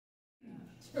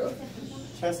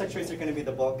Chest x-rays are going to be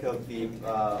the bulk of the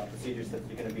procedures that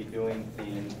you're going to be doing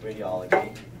in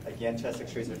radiology. Again, chest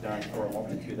x-rays are done for a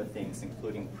multitude of things,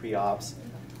 including pre-ops,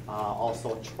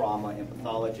 also trauma and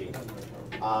pathology.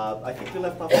 I think we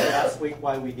left off last week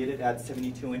why we did it at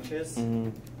 72 inches.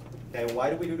 Okay, why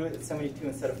do we do it at 72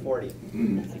 instead of 40?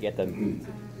 To get the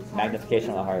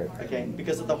magnification of the heart. Okay,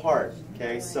 because of the heart.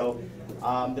 Okay, so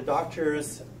the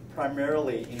doctors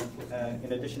primarily,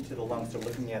 in addition to the lungs, are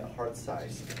looking at heart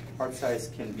size. Heart size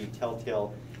can be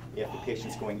telltale if the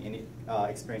patient's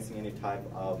experiencing any type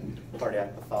of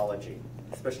cardiac pathology,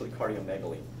 especially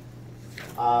cardiomegaly.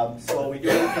 So we do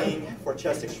everything for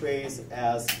chest x-rays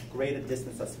as great a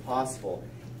distance as possible.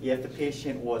 If the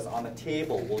patient was on a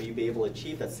table, will you be able to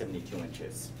achieve that 72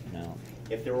 inches? No.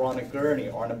 If they were on a gurney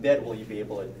or on a bed, will you be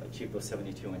able to achieve those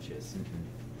 72 inches?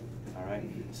 All right.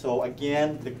 So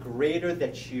again, the greater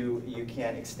that you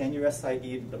can extend your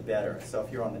SID, the better. So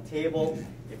if you're on the table,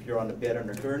 if you're on the bed or on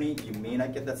a gurney, you may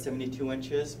not get that 72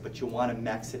 inches, but you want to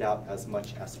max it out as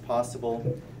much as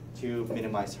possible to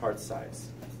minimize heart size.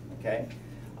 Okay.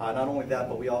 Not only that,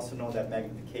 but we also know that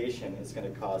magnification is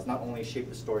going to cause not only shape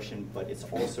distortion, but it's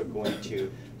also going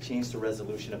to change the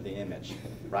resolution of the image,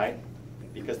 right?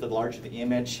 Because the larger the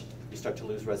image, you start to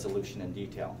lose resolution and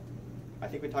detail. I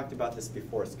think we talked about this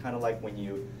before. It's kind of like when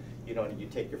you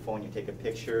take your phone, you take a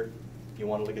picture, you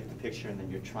want to look at the picture, and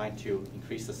then you're trying to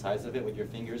increase the size of it with your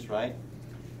fingers, right?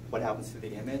 What happens to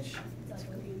the image?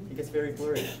 It gets very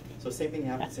blurry. So same thing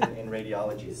happens in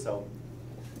radiology. So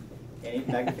any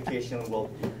magnification will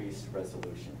decrease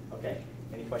resolution. Okay,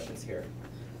 any questions here?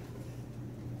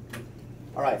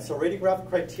 All right, so radiographic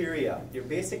criteria. Your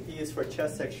basic views for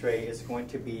chest x-ray is going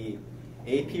to be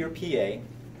AP or PA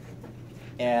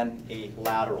and a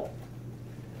lateral.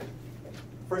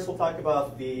 First we'll talk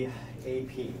about the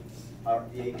AP, or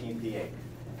the AP and PA.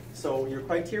 So your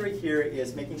criteria here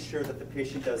is making sure that the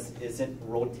patient isn't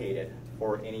rotated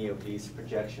for any of these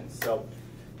projections. So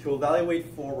to evaluate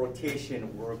for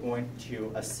rotation, we're going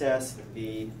to assess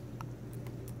the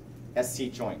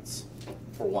SC joints,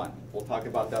 for one. We'll talk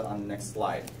about that on the next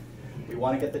slide. We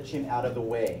want to get the chin out of the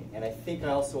way. And I think I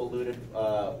also alluded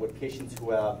with patients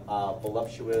who have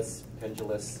voluptuous,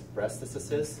 pendulous breast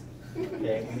diseases.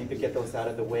 Okay, we need to get those out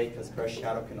of the way because breast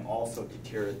shadow can also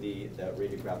deter the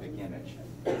radiographic image.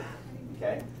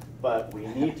 Okay, but we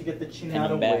need to get the chin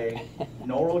out of the way,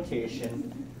 no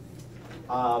rotation.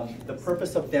 The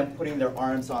purpose of them putting their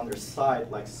arms on their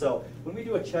side, like so. When we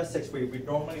do a chest x-ray, we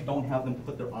normally don't have them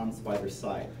put their arms by their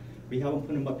side. We have them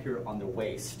put them up here on their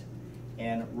waist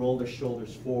and roll their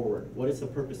shoulders forward. What is the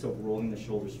purpose of rolling the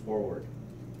shoulders forward?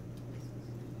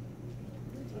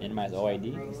 Minimize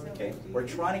OID. Okay, we're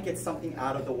trying to get something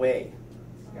out of the way.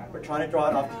 We're trying to draw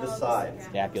it off to the side.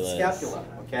 Scapula. Scapula,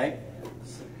 okay?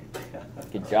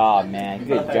 Good job, man.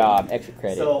 Good job. Extra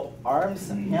credit. So arms,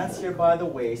 hands here by the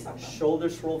waist,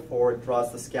 shoulders roll forward,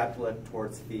 draws the scapula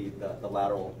towards the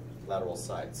lateral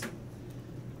sides.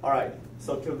 All right,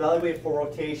 so to evaluate for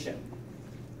rotation,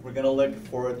 we're going to look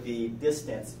for the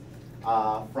distance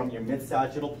from your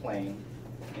mid-sagittal plane.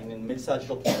 And in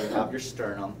mid-sagittal plane, you have your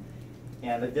sternum.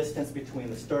 And the distance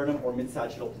between the sternum or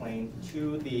mid-sagittal plane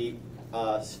to the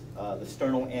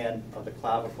sternal end of the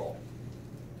clavicle.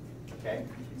 Okay,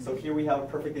 so here we have a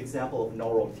perfect example of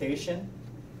no rotation.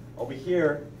 Over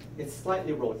here, it's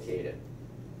slightly rotated.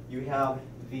 You have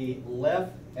the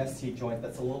left SC joint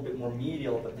that's a little bit more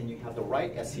medial, but then you have the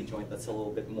right SC joint that's a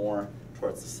little bit more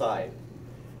towards the side.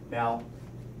 Now,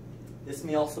 this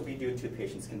may also be due to the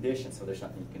patient's condition, so there's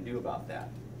nothing you can do about that.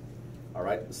 All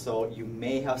right, so you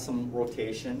may have some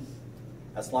rotation,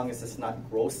 as long as it's not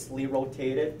grossly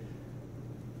rotated.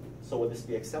 So would this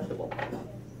be acceptable?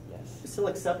 It's still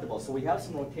acceptable. So we have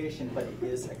some rotation, but it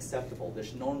is acceptable.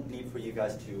 There's no need for you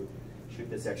guys to shoot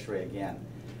this x-ray again.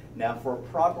 Now for a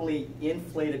properly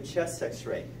inflated chest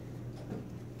x-ray,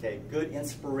 okay, good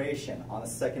inspiration on the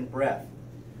second breath.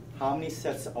 How many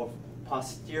sets of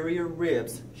posterior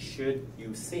ribs should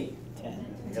you see? 10.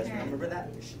 You guys remember that?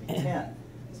 It should be 10.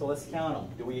 So let's count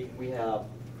them. Do we have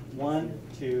 1,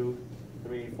 2,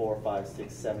 3, 4, 5,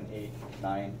 6, 7, 8,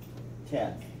 9,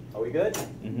 10. Are we good?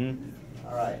 Mm-hmm.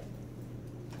 All right.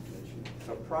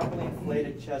 So properly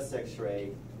inflated chest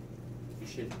x-ray, you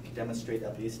should demonstrate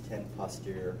at least 10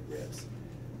 posterior ribs.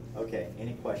 Okay,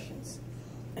 any questions?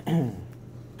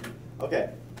 Okay.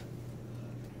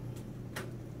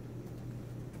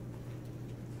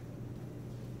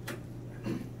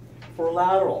 For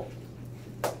lateral,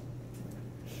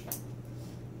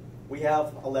 we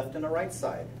have a left and a right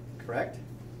side, correct?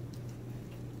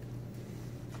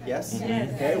 Yes?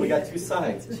 Yes. Okay, we got two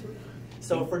sides.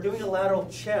 So if we're doing a lateral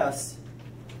chest,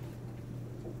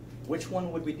 Which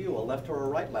one would we do, a left or a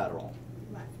right lateral?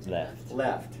 Left.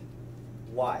 Left.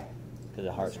 Why? Because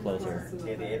the heart's closer.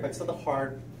 Okay, the apex of the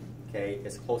heart, okay,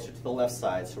 is closer to the left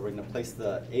side, so we're going to place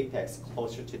the apex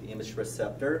closer to the image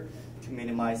receptor to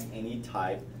minimize any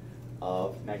type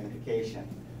of magnification.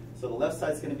 So the left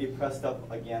side is going to be pressed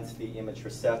up against the image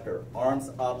receptor, arms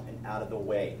up and out of the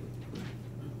way.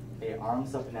 Okay,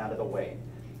 arms up and out of the way,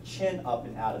 chin up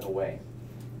and out of the way.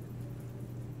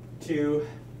 To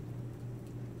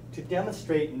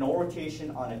demonstrate no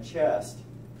rotation on a chest,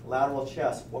 lateral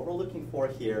chest, what we're looking for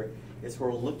here is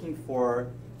we're looking for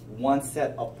one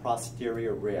set of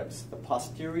posterior ribs. The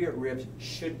posterior ribs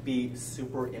should be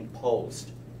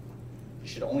superimposed. You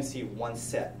should only see one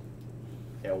set.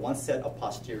 Okay, one set of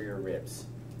posterior ribs.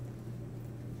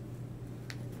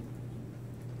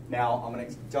 Now, I'm going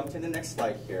to jump to the next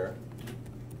slide here.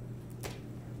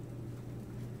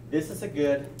 This is a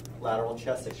good lateral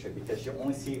chest X-ray because you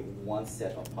only see one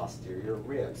set of posterior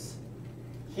ribs.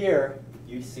 Here,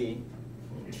 you see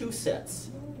two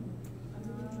sets.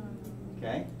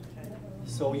 Okay?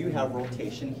 So you have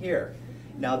rotation here.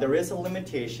 Now, there is a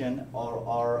limitation,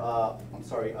 or a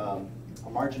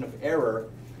margin of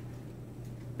error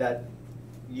that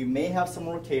you may have some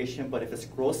rotation, but if it's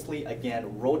grossly,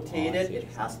 again, rotated, it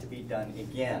has to be done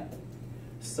again.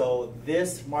 So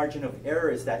this margin of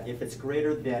error is that if it's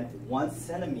greater than 1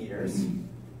 centimeter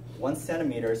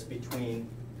between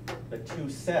the two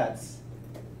sets,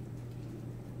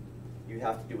 you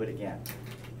have to do it again.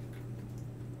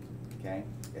 Okay?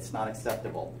 It's not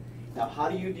acceptable. Now, how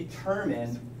do you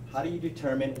determine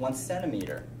 1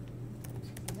 centimeter?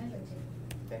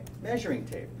 Okay, measuring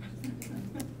tape.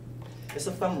 It's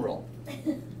a thumb rule.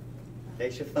 Okay,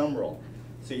 it's your thumb rule.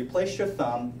 So you place your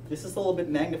thumb, this is a little bit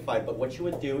magnified, but what you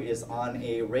would do is on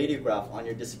a radiograph on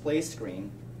your display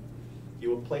screen, you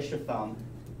would place your thumb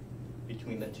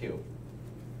between the two.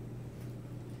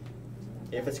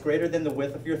 If it's greater than the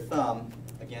width of your thumb,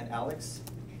 again, Alex,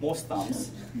 most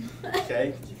thumbs,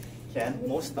 okay? Ken,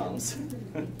 most thumbs.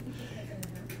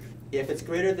 If it's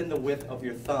greater than the width of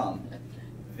your thumb,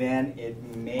 then it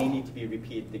may need to be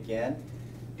repeated again.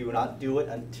 Do not do it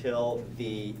until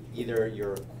either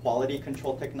your quality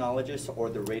control technologist or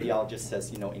the radiologist says,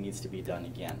 it needs to be done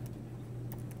again.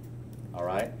 All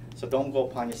right? So don't go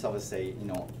upon yourself and say,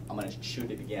 I'm going to shoot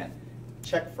it again.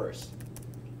 Check first,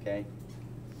 okay?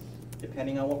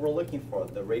 Depending on what we're looking for,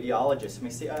 the radiologist may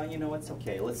say, it's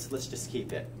okay, let's just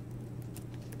keep it.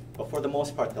 But for the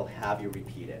most part, they'll have you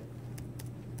repeat it.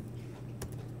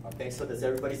 Okay, so does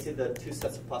everybody see the two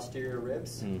sets of posterior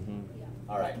ribs? Mm-hmm. Yeah.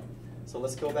 All right, so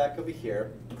let's go back over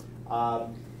here.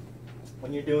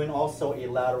 When you're doing also a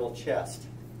lateral chest,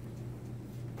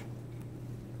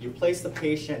 you place the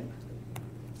patient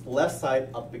left side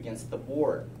up against the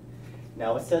board.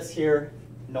 Now it says here,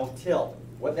 no tilt.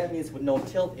 What that means with no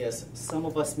tilt is some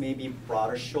of us may be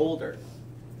broader shouldered.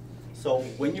 So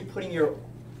when you're putting your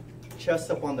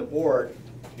chest up on the board,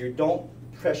 you don't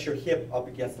press your hip up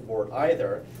against the board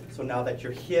either. So now that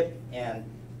your hip and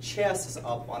chest is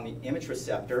up on the image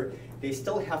receptor, they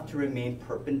still have to remain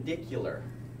perpendicular.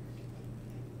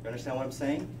 You understand what I'm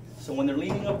saying? So when they're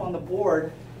leaning up on the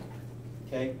board,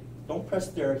 okay, don't press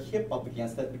their hip up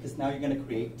against that because now you're going to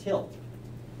create tilt.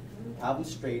 Have them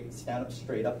straight, stand up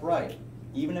straight upright.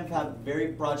 Even if they have very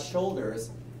broad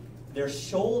shoulders, their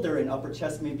shoulder and upper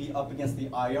chest may be up against the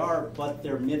IR, but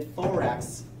their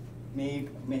mid-thorax may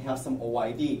have some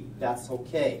OID. That's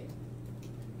okay.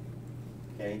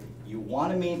 Okay, you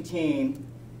want to maintain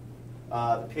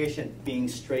the patient being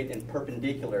straight and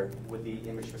perpendicular with the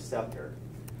image receptor.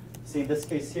 See, in this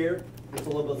case here, it's a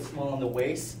little bit small on the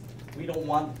waist. We don't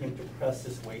want him to press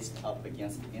his waist up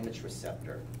against the image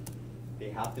receptor. They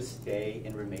have to stay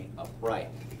and remain upright.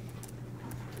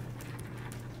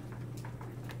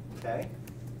 Okay?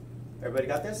 Everybody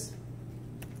got this?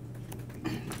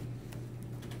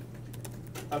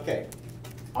 Okay,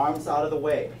 arms out of the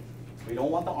way. We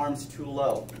don't want the arms too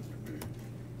low.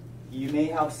 You may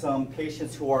have some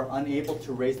patients who are unable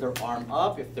to raise their arm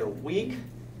up if they're weak,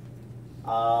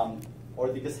 or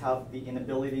they just have the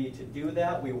inability to do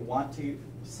that. We want to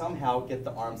somehow get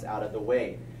the arms out of the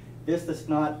way. This does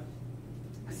not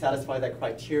satisfy that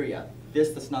criteria. This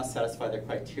does not satisfy the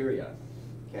criteria.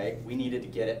 Okay, we needed to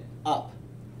get it up,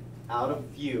 out of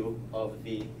view of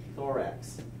the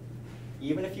thorax.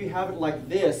 Even if you have it like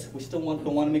this, we still don't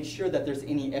want to make sure that there's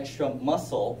any extra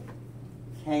muscle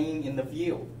hanging in the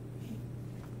view.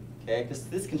 Okay, because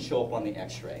this can show up on the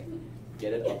x-ray.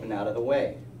 Get it up and out of the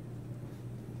way.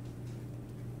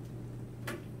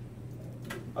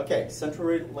 Okay, central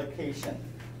ray location.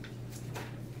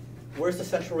 Where's the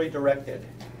central ray directed?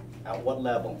 At what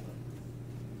level?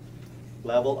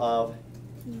 level of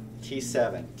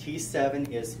T7.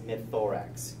 T7 is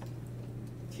mid-thorax.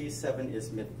 T7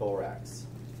 is mid-thorax.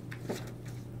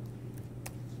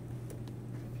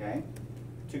 Okay?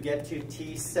 To get to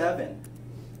T7,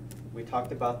 we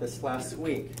talked about this last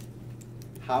week.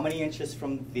 How many inches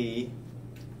from the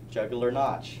jugular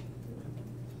notch?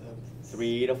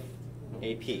 3 to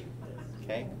AP.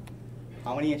 Okay?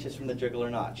 How many inches from the jugular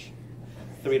notch?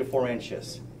 3 to 4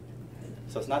 inches.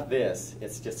 So it's not this,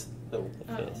 it's just the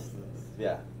fist.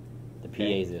 Yeah. The PA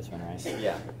is this one, right?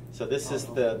 Yeah. So this is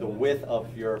the width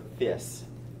of your fist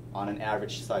on an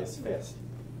average size fist.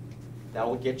 That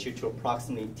will get you to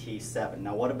approximately T7.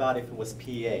 Now what about if it was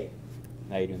PA?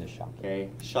 Now you're doing the shock. Okay,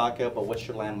 shaka, but what's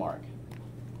your landmark?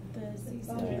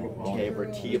 Okay,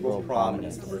 vertebral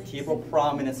prominence. The vertebral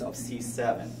prominence of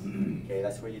C7. Okay,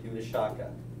 that's where you do the shaka.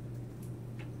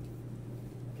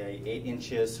 Okay, 8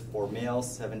 inches for males,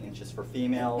 7 inches for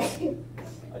females.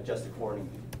 Adjust accordingly.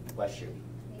 Bless you.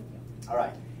 All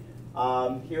right.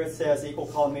 Here it says equal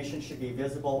collimation should be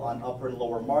visible on upper and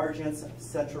lower margins.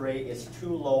 Center ray is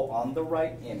too low on the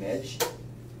right image.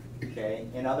 Okay,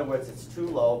 in other words, it's too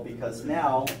low because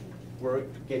now we're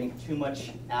getting too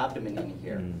much abdomen in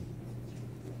here.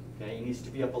 Okay, it needs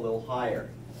to be up a little higher.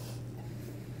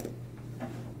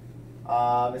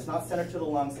 It's not centered to the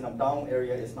lungs, and abdominal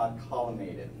area is not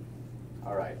collimated.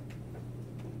 All right.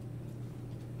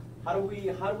 How do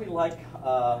we like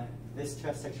this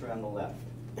chest X-ray on the left?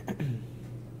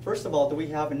 First of all, do we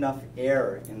have enough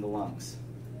air in the lungs?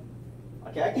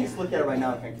 Okay, I can just look at it right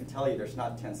now and I can tell you there's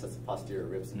not 10 sets of posterior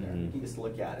ribs in there. You can just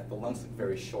look at it. The lungs look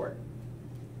very short.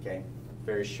 Okay,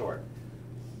 very short.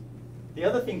 The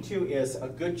other thing too is a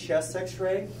good chest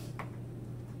X-ray,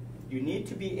 you need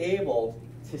to be able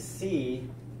to see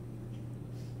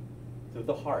through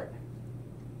the heart.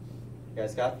 You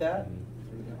guys got that?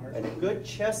 And a good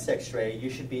chest X-ray, you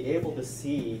should be able to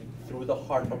see through the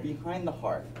heart or behind the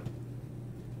heart.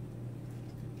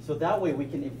 So that way we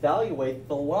can evaluate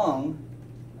the lung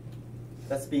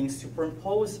that's being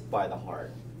superimposed by the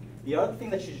heart. The other thing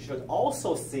that you should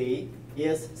also see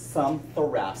is some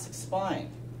thoracic spine.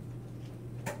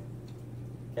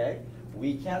 Okay?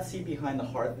 We can't see behind the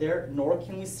heart there, nor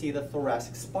can we see the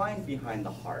thoracic spine behind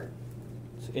the heart.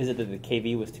 So is it that the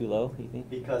KV was too low, you think?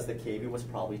 Because the KV was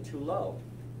probably too low.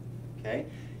 Okay?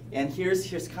 And here's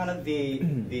kind of the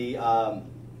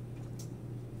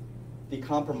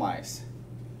compromise.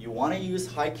 You want to use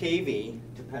high KV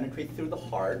to penetrate through the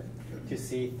heart to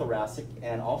see thoracic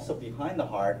and also behind the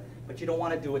heart, but you don't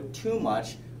want to do it too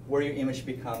much where your image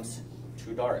becomes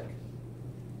too dark.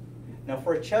 Now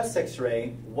for a chest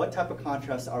X-ray, what type of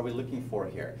contrast are we looking for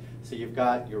here? So you've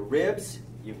got your ribs,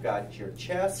 you've got your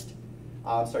chest,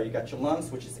 you've got your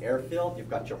lungs, which is air-filled, you've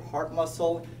got your heart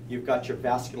muscle, you've got your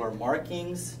vascular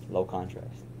markings. Low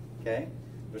contrast. Okay?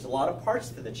 There's a lot of parts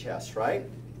to the chest, right?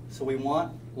 So we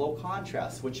want low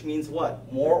contrast, which means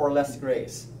what? More or less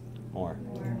grays? More.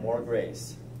 More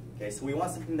grays. Okay, so we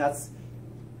want something that's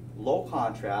low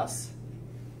contrast,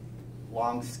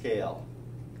 long scale.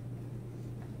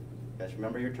 You guys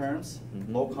remember your terms?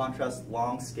 Low contrast,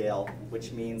 long scale,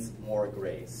 which means more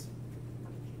grays.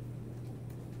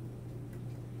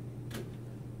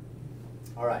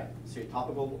 All right, so your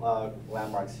topical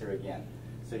landmarks here again.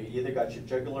 So you either got your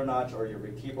jugular notch or your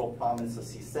vertebral prominence of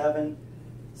C7.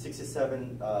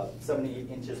 78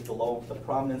 inches below the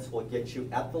prominence will get you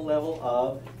at the level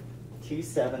of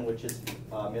T7, which is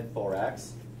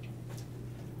mid-thorax.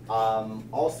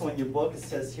 Also in your book, it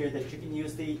says here that you can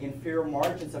use the inferior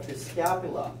margins of your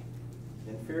scapula.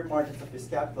 The inferior margins of your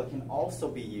scapula can also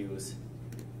be used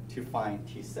to find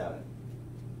T7.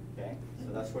 Okay,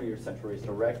 so that's where your center ray is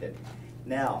directed.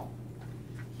 Now,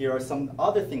 here are some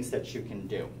other things that you can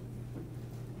do.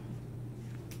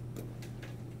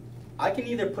 I can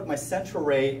either put my central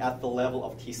ray at the level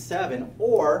of T7,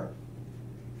 or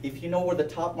if you know where the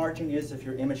top margin is of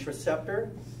your image receptor,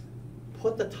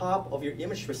 put the top of your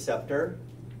image receptor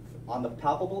on the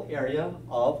palpable area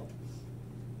of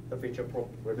the vertebral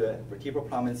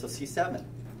prominence of C7.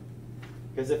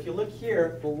 Because if you look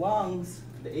here, the lungs,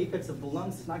 the apex of the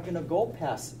lungs is not going to go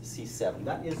past C7.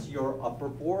 That is your upper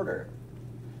border.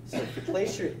 So if you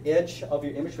place your edge of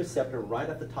your image receptor right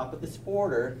at the top of this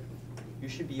border, you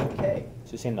should be okay.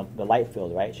 So you're saying the light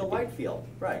field, right? The light field,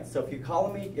 right. So if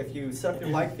you set up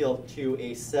your light field to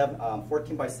a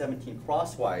 14 by 17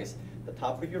 crosswise, the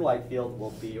top of your light field will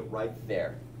be right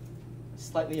there,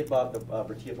 slightly above the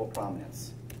vertebral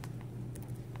prominence.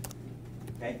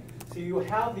 Okay, so you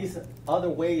have these other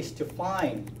ways to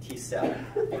find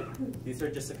T7. These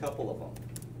are just a couple of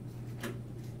them.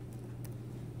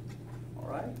 All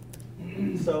right.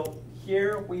 So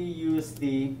here we use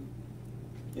the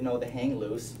you know, the hang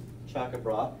loose, chakra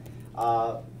bra.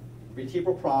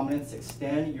 Vertebral prominence,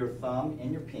 extend your thumb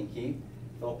and your pinky.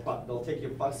 They'll take you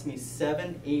approximately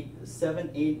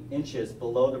 7-8 inches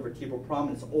below the vertebral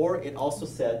prominence, or it also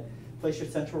said, place your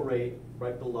central ray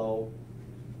right below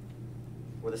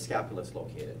where the scapula is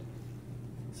located.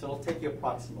 So it'll take you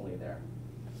approximately there.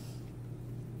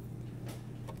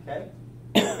 Okay?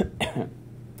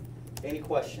 Any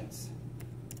questions?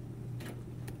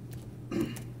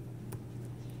 Okay.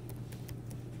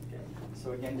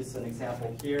 So again, just an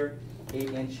example here, 8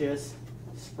 inches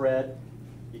spread.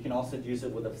 You can also use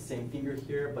it with the same finger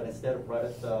here, but instead of right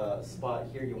at the spot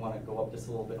here, you want to go up just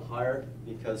a little bit higher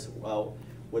because, well,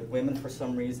 with women, for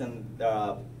some reason,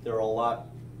 they're a lot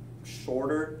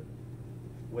shorter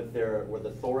with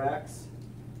the thorax.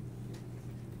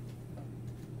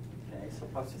 Okay, so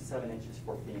approximately 7 inches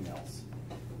for females.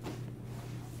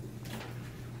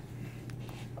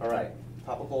 All right,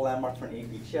 topical landmark for an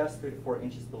AB chest, 3 to 4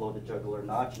 inches below the jugular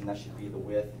notch, and that should be the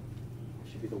width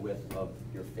of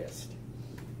your fist.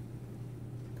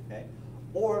 Okay,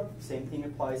 or same thing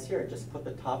applies here. Just put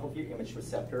the top of your image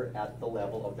receptor at the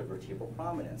level of the vertebral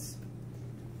prominence.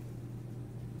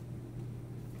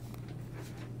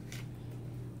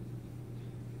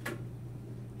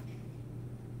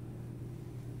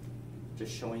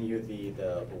 Just showing you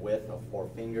the width of 4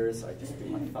 fingers. I just do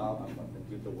my thumb. I'm going to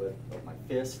do the width of my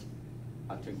fist.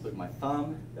 I have to include my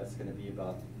thumb. That's going to be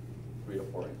about 3 to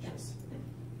 4 inches.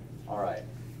 All right.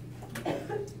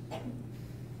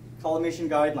 Collimation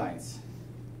guidelines.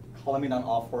 Collimate on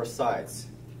all 4 sides.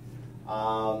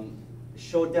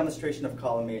 Show demonstration of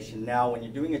collimation. Now, when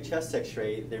you're doing a chest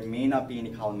x-ray, there may not be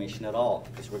any collimation at all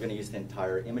because we're going to use the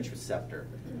entire image receptor.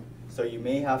 So you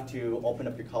may have to open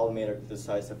up your collimator to the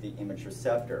size of the image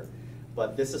receptor.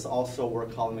 But this is also where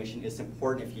collimation is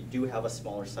important if you do have a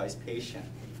smaller size patient.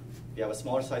 If you have a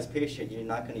smaller size patient, you're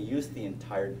not going to use the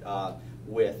entire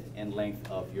width and length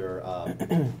of your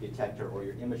detector or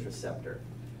your image receptor.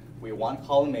 We want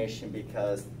collimation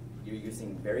because you're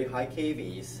using very high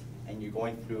KVs and you're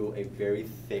going through a very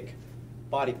thick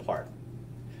body part.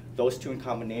 Those two in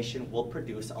combination will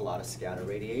produce a lot of scatter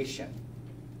radiation.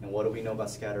 And what do we know about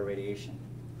scatter radiation?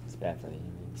 It's bad for the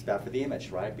image. It's bad for the image,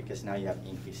 right? Because now you have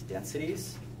increased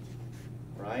densities,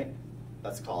 right?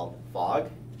 That's called fog.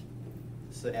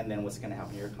 So, and then what's going to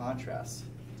happen to your contrast?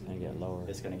 It's going to get lower.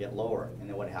 It's going to get lower. And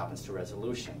then what happens to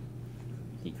resolution?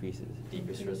 Decreases.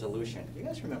 Decreased resolution. You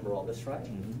guys remember all this, right?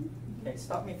 Mm-hmm. Okay,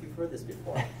 stop me if you've heard this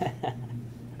before.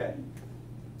 Okay.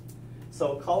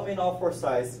 So collimate all 4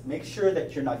 sides. Make sure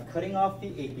that you're not cutting off the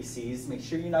apices. Make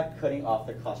sure you're not cutting off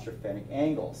the claustrophenic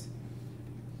angles.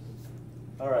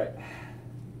 All right.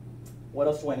 What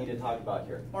else do I need to talk about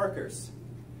here? Markers.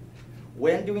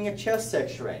 When doing a chest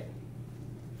x-ray,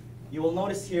 you will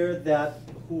notice here that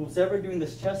who's ever doing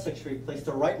this chest x-ray placed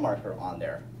the right marker on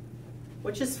there,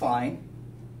 which is fine.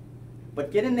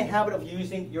 But get in the habit of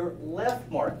using your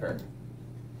left marker.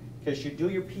 Because you do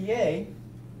your PA,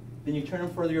 then you turn them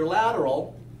for your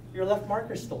lateral, your left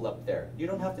marker is still up there. You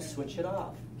don't have to switch it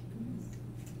off.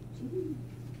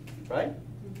 Right?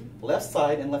 Left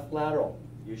side and left lateral.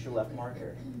 Use your left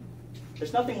marker.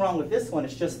 There's nothing wrong with this one.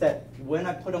 It's just that when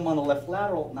I put them on the left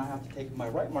lateral, now I have to take my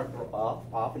right marker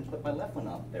off and put my left one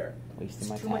up there. Wasting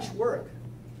my It's too time. much work.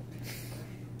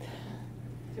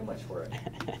 Too much work.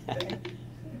 Okay?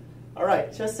 All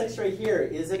right, chest x-ray here.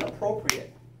 Is it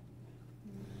appropriate?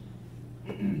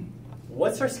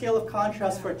 What's our scale of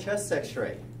contrast for a chest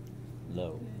x-ray?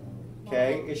 Low.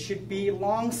 Okay, it should be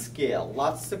long scale,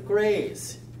 lots of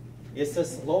grays. Is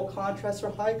this low contrast or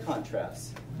high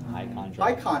contrast? High contrast.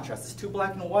 High contrast, it's too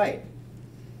black and white.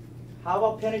 How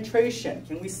about penetration?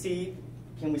 Can we see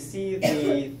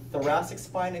the thoracic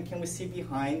spine and can we see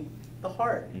behind the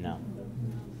heart? No.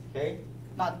 Okay,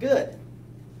 not good.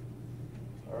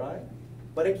 All right,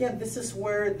 but again, this is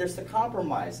where there's the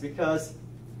compromise because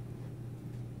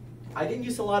I didn't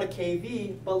use a lot of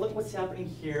KV, but look what's happening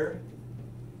here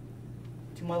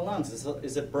to my lungs.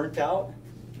 Is it burnt out?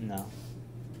 No.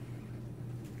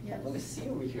 Yeah, let me see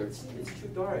over here. It's too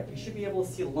dark. You should be able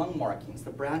to see lung markings, the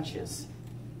branches.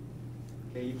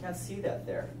 Okay, you can't see that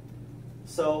there.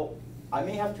 So I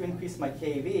may have to increase my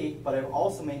KV, but I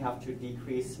also may have to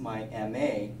decrease my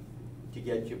MA to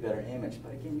get you a better image.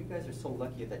 But again, you guys are so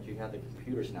lucky that you have the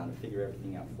computers now to figure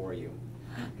everything out for you.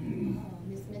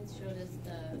 Ms. Smith showed us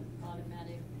the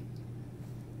automatic.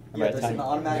 Yeah, there's an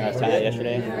automatic. Remember I taught you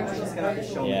yesterday? Yeah, she's gonna have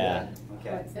to show me Yeah. that.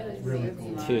 Okay. Really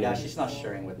Two. Yeah, she's not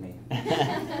sharing with me.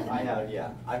 I have,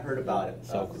 yeah. I heard about it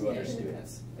So through other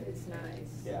students. But it's nice.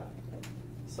 Yeah.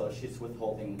 So she's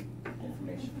withholding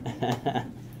information.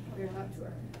 We're not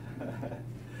sure.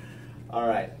 All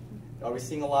right. Are we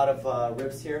seeing a lot of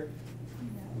ribs here?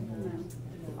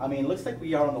 I mean, it looks like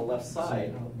we are on the left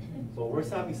side, but we're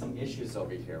having some issues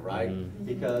over here, right? Mm-hmm.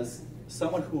 Because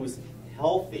someone who's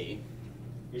healthy,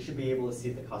 you should be able to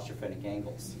see the claustrophrenic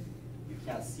angles. You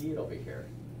can't see it over here.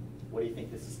 What do you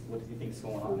think what do you think is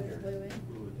going on here?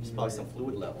 There's probably some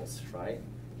fluid levels, right?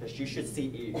 Because you should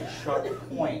see a sharp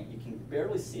point. You can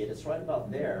barely see it. It's right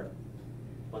about there,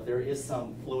 but there is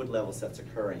some fluid levels that's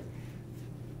occurring.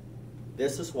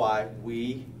 This is why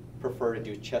we prefer to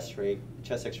do chest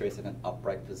x-rays in an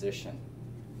upright position.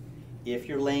 If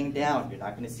you're laying down, you're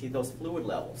not going to see those fluid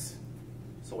levels.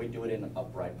 So we do it in an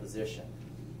upright position.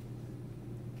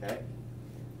 Okay?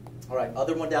 All right,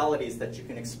 other modalities that you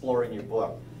can explore in your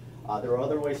book. There are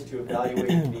other ways to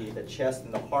evaluate the chest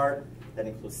and the heart. That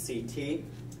includes CT,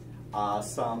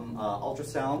 some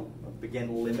ultrasound,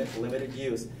 again, limited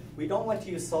use. We don't like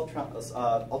to use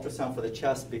ultrasound for the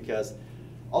chest because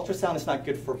ultrasound is not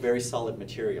good for very solid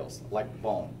materials like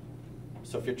bone.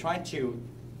 So if you're trying to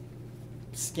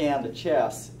scan the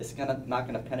chest, it's not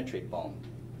going to penetrate bone.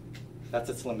 That's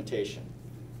its limitation.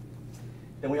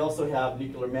 Then we also have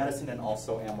nuclear medicine and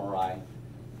also MRI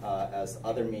as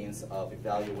other means of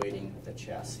evaluating the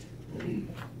chest.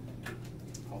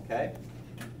 Okay?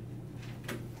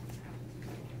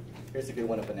 Here's a good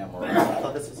one of an MRI. I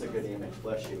thought this was a good image,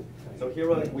 bless you. So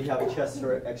here we have a chest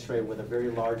x-ray with a very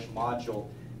large module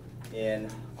in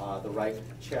the right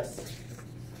chest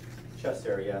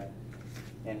area.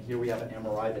 And here we have an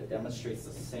MRI that demonstrates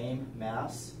the same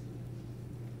mass.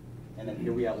 And then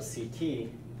here we have a CT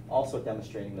also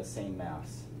demonstrating the same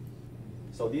mass.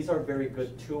 So these are very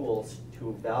good tools to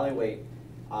evaluate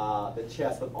the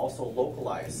chest, but also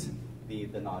localize the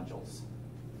nodules.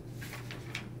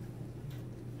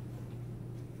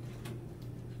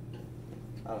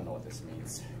 I don't know what this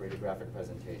means. Radiographic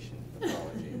presentation,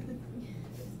 pathology.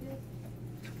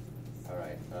 All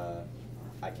right,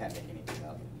 I can't make anything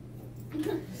up.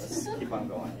 Let's keep on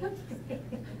going.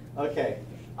 Okay,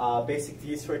 basic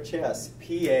views for a chest.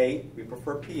 PA, we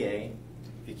prefer PA.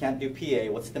 If you can't do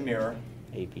PA, what's the mirror?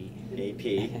 AP.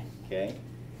 AP, okay.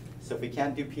 So if we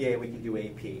can't do PA, we can do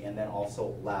AP, and then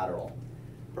also lateral.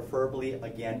 Preferably,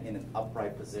 again, in an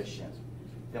upright position.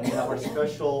 Then we have our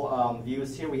special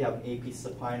views here. We have an AP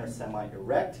supine or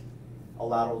semi-erect, a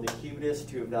lateral decubitus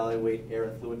to evaluate air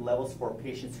and fluid levels for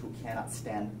patients who cannot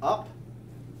stand up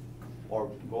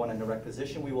or go in an erect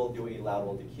position. We will do a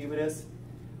lateral decubitus.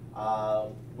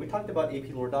 We talked about AP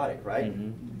lordotic, right?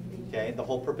 Mm-hmm. Okay, the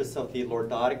whole purpose of the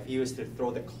lordotic view is to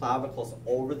throw the clavicles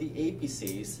over the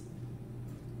apices,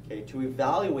 okay, to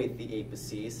evaluate the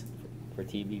apices. For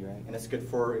TB, right? And it's good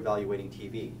for evaluating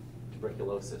TB,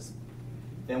 tuberculosis.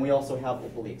 Then we also have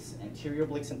obliques, anterior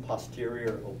obliques and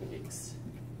posterior obliques.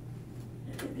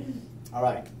 All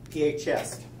right, PA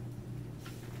chest.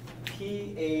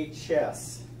 PA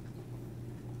chest.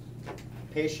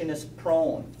 Patient is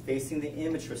prone, facing the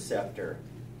image receptor.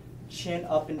 Chin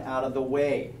up and out of the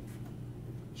way.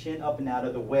 Chin up and out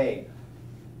of the way.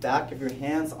 Back of your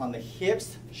hands on the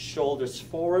hips, shoulders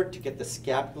forward to get the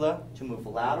scapula to move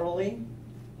laterally.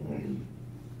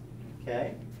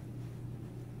 Okay?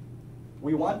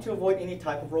 We want to avoid any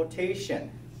type of rotation.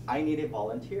 I need a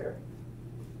volunteer.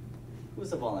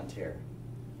 Who's a volunteer?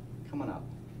 Come on up.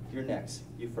 You're next.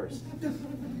 You first.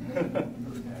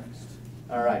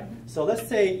 All right. So let's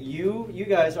say you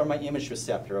guys are my image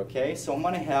receptor, okay? So I'm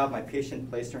going to have my patient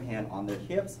place their hand on their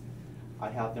hips. I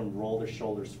have them roll their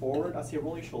shoulders forward. I say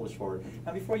roll your shoulders forward.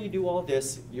 Now before you do all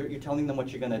this, you're telling them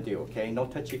what you're going to do, okay? No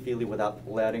touchy-feely without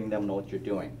letting them know what you're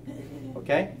doing,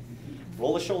 okay?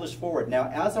 Roll the shoulders forward. Now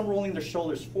as I'm rolling their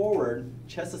shoulders forward,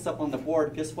 chest is up on the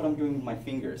board, guess what I'm doing with my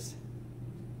fingers?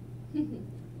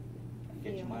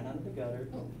 Get your mind out of the gutter.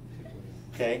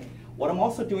 Okay? What I'm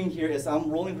also doing here is I'm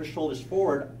rolling her shoulders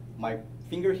forward. My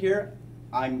finger here,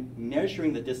 I'm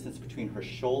measuring the distance between her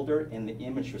shoulder and the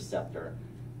image receptor.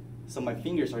 So my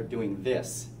fingers are doing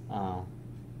this.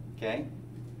 Okay?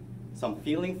 So I'm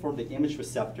feeling for the image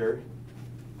receptor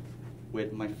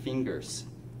with my fingers.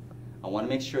 I want to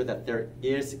make sure that there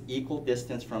is equal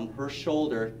distance from her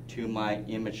shoulder to my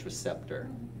image receptor.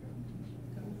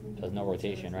 There's no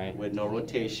rotation, right? With no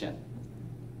rotation.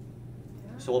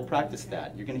 So we'll practice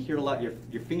that. You're going to hear a lot,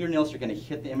 your fingernails are going to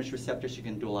hit the image receptor, so you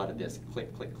can do a lot of this.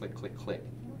 Click, click, click, click, click.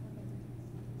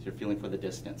 So you're feeling for the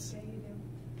distance.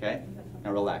 Okay?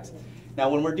 Now relax. Now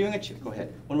when we're doing go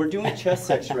ahead. When we're doing a chest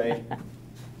x-ray,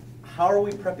 how are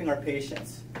we prepping our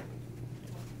patients?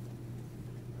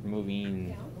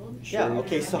 Removing Yeah,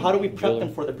 okay, so how do we prep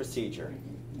them for the procedure?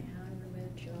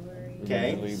 Remove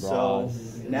Okay, Louis so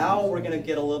bras. now we're going to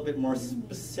get a little bit more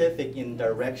specific in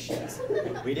directions.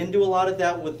 We didn't do a lot of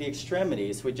that with the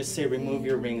extremities. We just say remove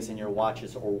your rings and your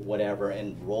watches or whatever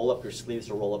and roll up your sleeves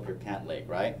or roll up your pant leg,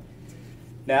 right?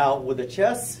 Now with the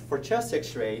chest, for chest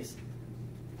x-rays,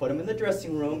 put them in the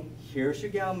dressing room. Here's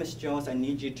your gown, Miss Jones. I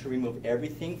need you to remove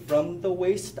everything from the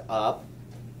waist up,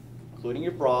 including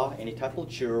your bra, any type of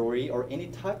jewelry, or any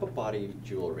type of body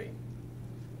jewelry.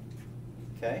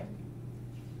 Okay?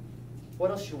 What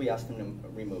else should we ask them to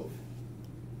remove?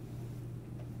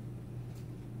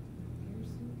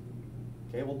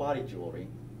 Okay, well, body jewelry.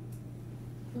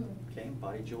 Okay,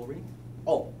 body jewelry.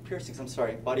 Oh, piercings, I'm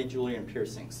sorry. Body jewelry and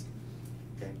piercings.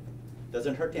 Okay.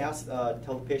 Doesn't hurt to ask,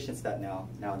 tell the patients that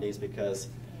nowadays, because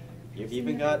you've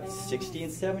even got 60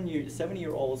 and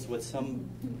 70-year-olds with some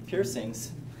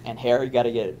piercings. And hair, you got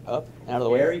to get it up and out of the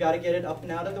way? Hair, you got to get it up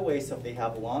and out of the way. So if they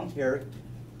have long hair,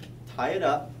 tie it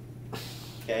up.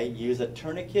 Okay, use a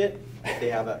tourniquet.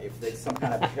 If there's some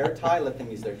kind of hair tie, let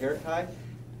them use their hair tie.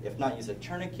 If not, use a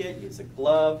tourniquet, use a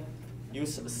glove,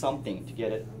 use something to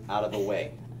get it out of the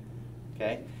way.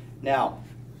 Okay, now,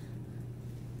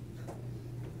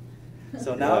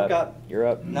 so now I've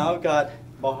got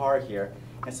Bahar here,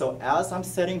 and so as I'm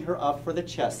setting her up for the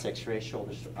chest X-ray,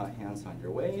 shoulders, hands on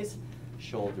your waist,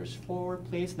 shoulders forward,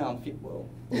 please. Now I'm whoa.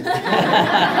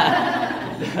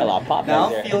 A lot of pop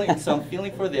Now right there. I'm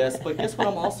feeling for this, but guess what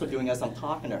I'm also doing as I'm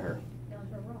talking to her?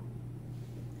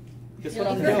 Guess what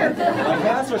I'm doing? My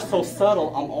hands are so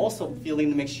subtle, I'm also feeling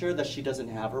to make sure that she doesn't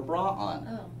have her bra on.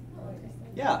 Oh, okay.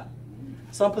 Yeah.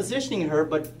 So I'm positioning her,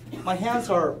 but my hands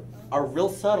are real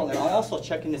subtle, and I'm also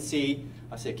checking to see,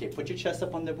 I say, okay, put your chest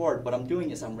up on the board. What I'm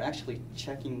doing is I'm actually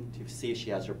checking to see if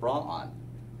she has her bra on.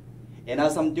 And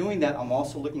as I'm doing that, I'm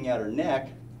also looking at her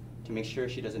neck to make sure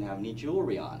she doesn't have any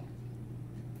jewelry on.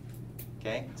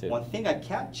 Okay? One thing I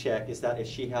can't check is that if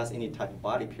she has any type of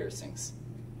body piercings.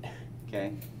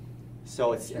 Okay?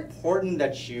 So it's important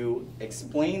that you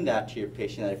explain that to your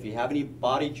patient, that if you have any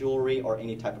body jewelry or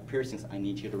any type of piercings, I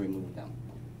need you to remove them.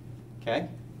 Okay?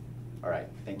 All right,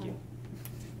 thank you.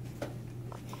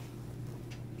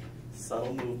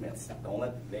 Subtle movements.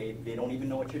 They don't even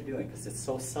know what you're doing because it's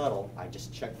so subtle. I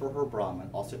just check for her bra. I'm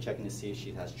also checking to see if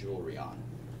she has jewelry on.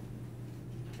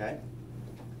 Okay?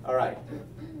 All right.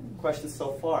 Questions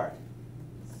so far?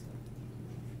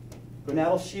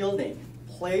 Gonadal shielding.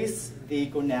 Place the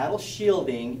gonadal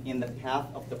shielding in the path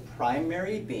of the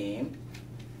primary beam.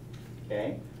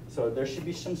 Okay? So there should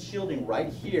be some shielding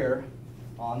right here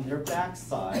on their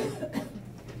backside.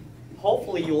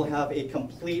 Hopefully you will have a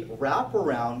complete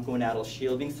wraparound gonadal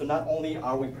shielding, so not only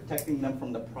are we protecting them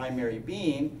from the primary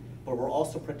beam, but we're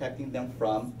also protecting them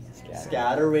from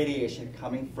scatter radiation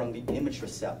coming from the image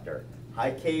receptor.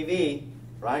 High kV,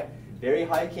 right? Very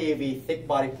high kV, thick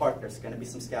body part, there's going to be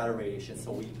some scatter radiation,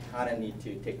 so we kind of need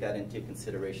to take that into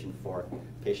consideration for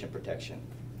patient protection.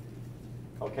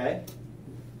 Okay?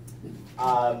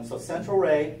 So central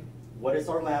ray, what is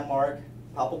our landmark?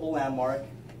 Palpable landmark.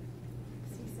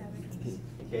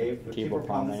 Okay, vertebral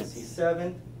prominence is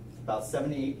C7, about 7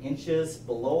 to 8 inches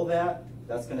below that.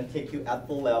 That's going to take you at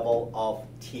the level of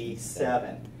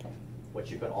T7.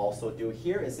 What you can also do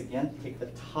here is, again, take the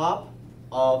top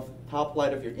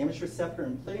light of your image receptor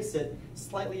and place it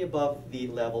slightly above the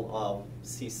level of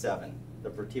C7, the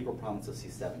vertebral prominence of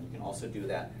C7. You can also do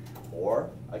that. Or,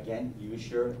 again, use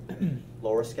your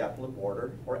lower scapular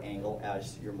border or angle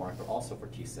as your marker also for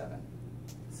T7.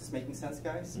 Is this making sense,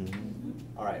 guys?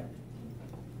 Mm-hmm. All right.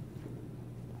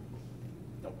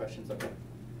 No questions? Okay.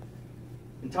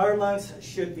 Entire lungs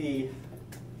should be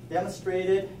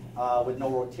demonstrated with no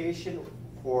rotation.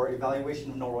 For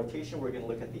evaluation of no rotation, we're going to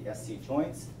look at the SC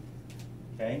joints,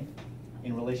 okay,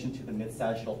 in relation to the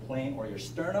mid-sagittal plane or your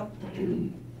sternum.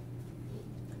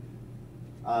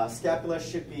 Scapula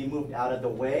should be moved out of the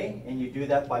way, and you do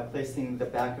that by placing the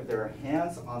back of their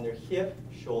hands on their hip,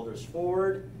 shoulders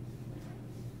forward.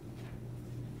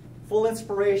 Full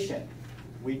inspiration.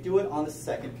 We do it on the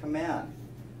second command.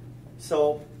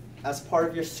 So, as part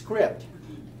of your script,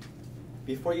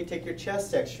 before you take your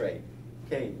chest x-ray,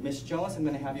 okay, Miss Jones, I'm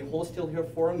going to have you hold still here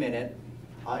for a minute.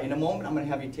 In a moment, I'm going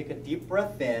to have you take a deep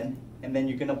breath in, and then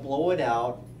you're going to blow it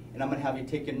out. And I'm going to have you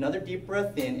take another deep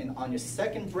breath in, and on your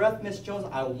second breath, Miss Jones,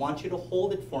 I want you to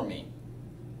hold it for me.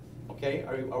 Okay,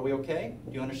 are we okay?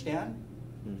 Do you understand?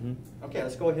 Mm-hmm. Okay,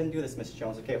 let's go ahead and do this, Miss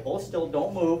Jones. Okay, hold still,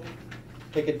 don't move.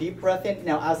 Take a deep breath in.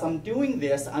 Now, as I'm doing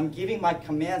this, I'm giving my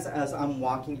commands as I'm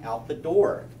walking out the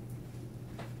door.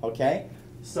 Okay,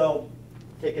 so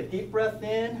take a deep breath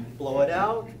in, blow it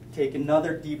out. Take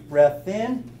another deep breath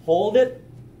in, hold it,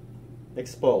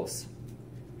 expose.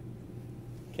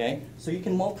 Okay, so you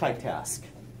can multitask.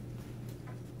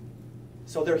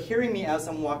 So they're hearing me as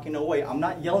I'm walking away. I'm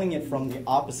not yelling it from the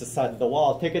opposite side of the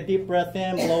wall. Take a deep breath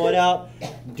in, blow it out.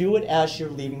 Do it as you're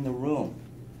leaving the room.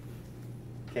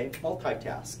 Okay,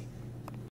 multitask.